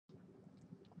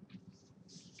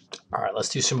All right, let's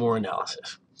do some more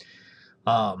analysis.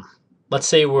 Um, let's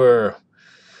say we're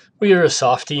a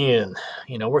softie, and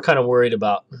we're kind of worried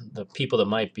about the people that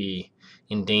might be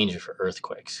in danger for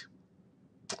earthquakes.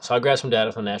 So I grabbed some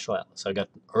data from the National Atlas. I got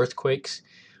earthquakes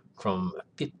from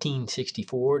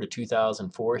 1564 to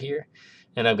 2004 here,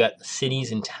 and I've got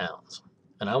cities and towns.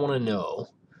 And I want to know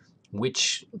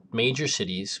which major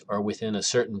cities are within a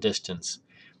certain distance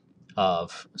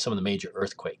of some of the major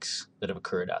earthquakes that have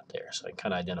occurred out there, so I can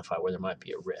kind of identify where there might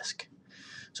be a risk.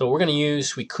 So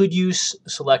we could use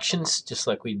selections just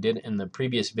like we did in the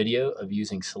previous video of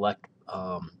using select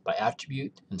by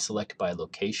attribute and select by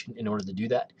location in order to do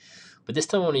that. But this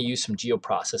time I want to use some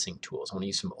geoprocessing tools. I want to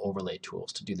use some overlay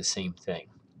tools to do the same thing.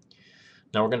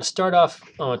 Now we're going to start off,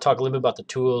 talk a little bit about the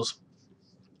tools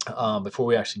before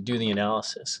we actually do the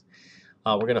analysis.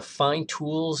 We're going to find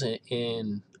tools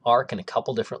in Arc in a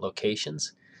couple different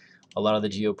locations. A lot of the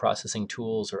geoprocessing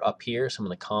tools are up here, some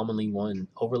of the commonly one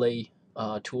overlay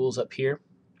tools up here.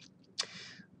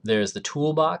 There's the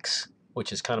toolbox,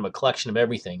 which is kind of a collection of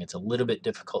everything. It's a little bit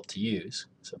difficult to use.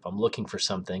 So if I'm looking for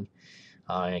something,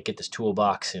 I get this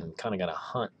toolbox and kind of got to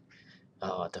hunt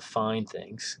to find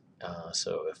things.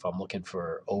 So if I'm looking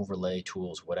for overlay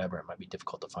tools, whatever, it might be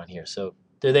difficult to find here. So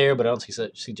they're there, but I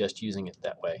don't suggest using it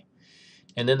that way.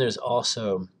 And then there's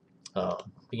also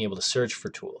being able to search for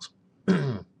tools.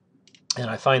 And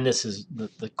I find this is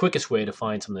the quickest way to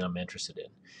find something I'm interested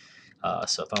in.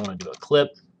 So if I want to do a clip,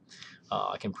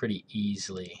 I can pretty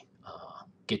easily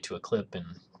get to a clip and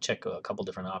check a couple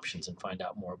different options and find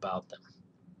out more about them.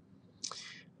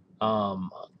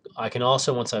 I can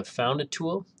also, once I've found a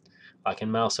tool, I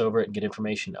can mouse over it and get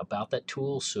information about that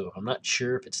tool. So if I'm not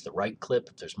sure if it's the right clip,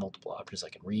 if there's multiple options, I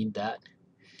can read that.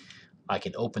 I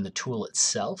can open the tool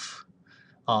itself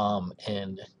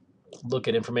and look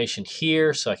at information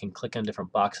here, so I can click on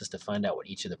different boxes to find out what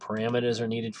each of the parameters are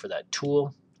needed for that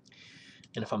tool.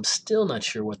 And if I'm still not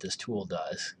sure what this tool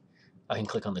does, I can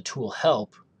click on the tool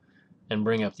help and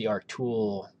bring up the Arc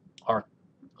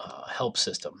help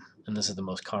system. And this is the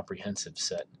most comprehensive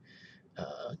set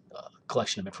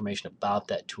collection of information about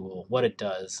that tool, what it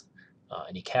does,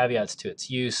 any caveats to its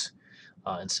use,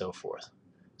 and so forth.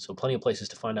 So plenty of places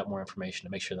to find out more information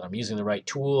to make sure that I'm using the right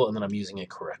tool and that I'm using it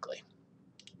correctly.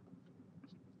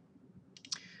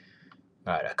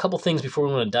 All right, a couple things before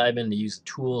we want to dive in to use the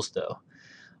tools, though.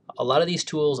 A lot of these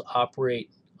tools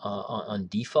operate on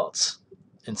defaults,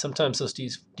 and sometimes those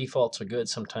defaults are good,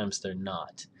 sometimes they're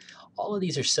not. All of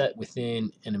these are set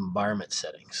within an environment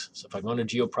settings. So if I go into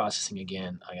geoprocessing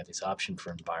again, I got this option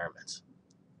for environments.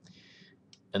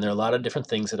 And there are a lot of different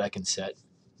things that I can set.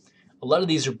 A lot of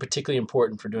these are particularly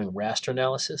important for doing raster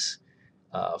analysis.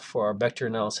 For our vector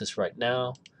analysis right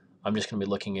now, I'm just going to be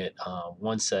looking at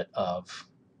one set of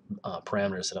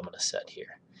parameters that I'm going to set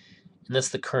here. And that's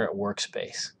the current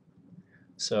workspace.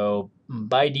 So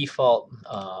by default,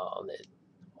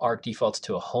 Arc defaults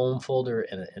to a home folder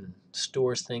and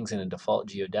stores things in a default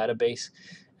geodatabase.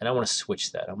 And I want to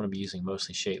switch that. I'm going to be using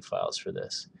mostly shapefiles for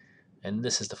this. And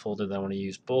this is the folder that I want to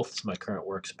use both as my current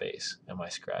workspace and my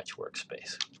Scratch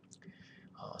workspace.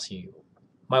 So you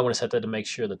might want to set that to make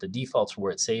sure that the defaults for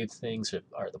where it saved things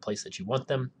are the place that you want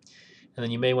them. And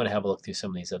then you may want to have a look through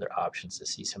some of these other options to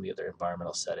see some of the other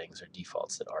environmental settings or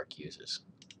defaults that Arc uses.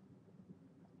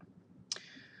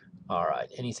 All right,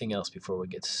 anything else before we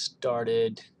get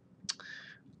started?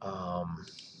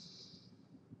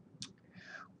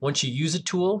 Once you use a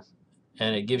tool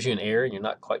and it gives you an error and you're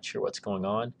not quite sure what's going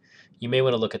on, you may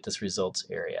want to look at this results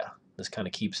area. This kind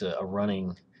of keeps a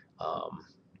running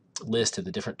list of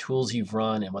the different tools you've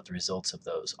run and what the results of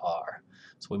those are.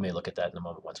 So we may look at that in a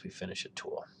moment once we finish a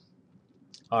tool.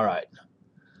 All right,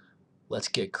 let's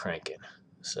get cranking.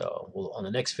 So on the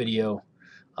next video,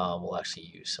 we'll actually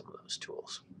use some of those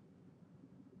tools.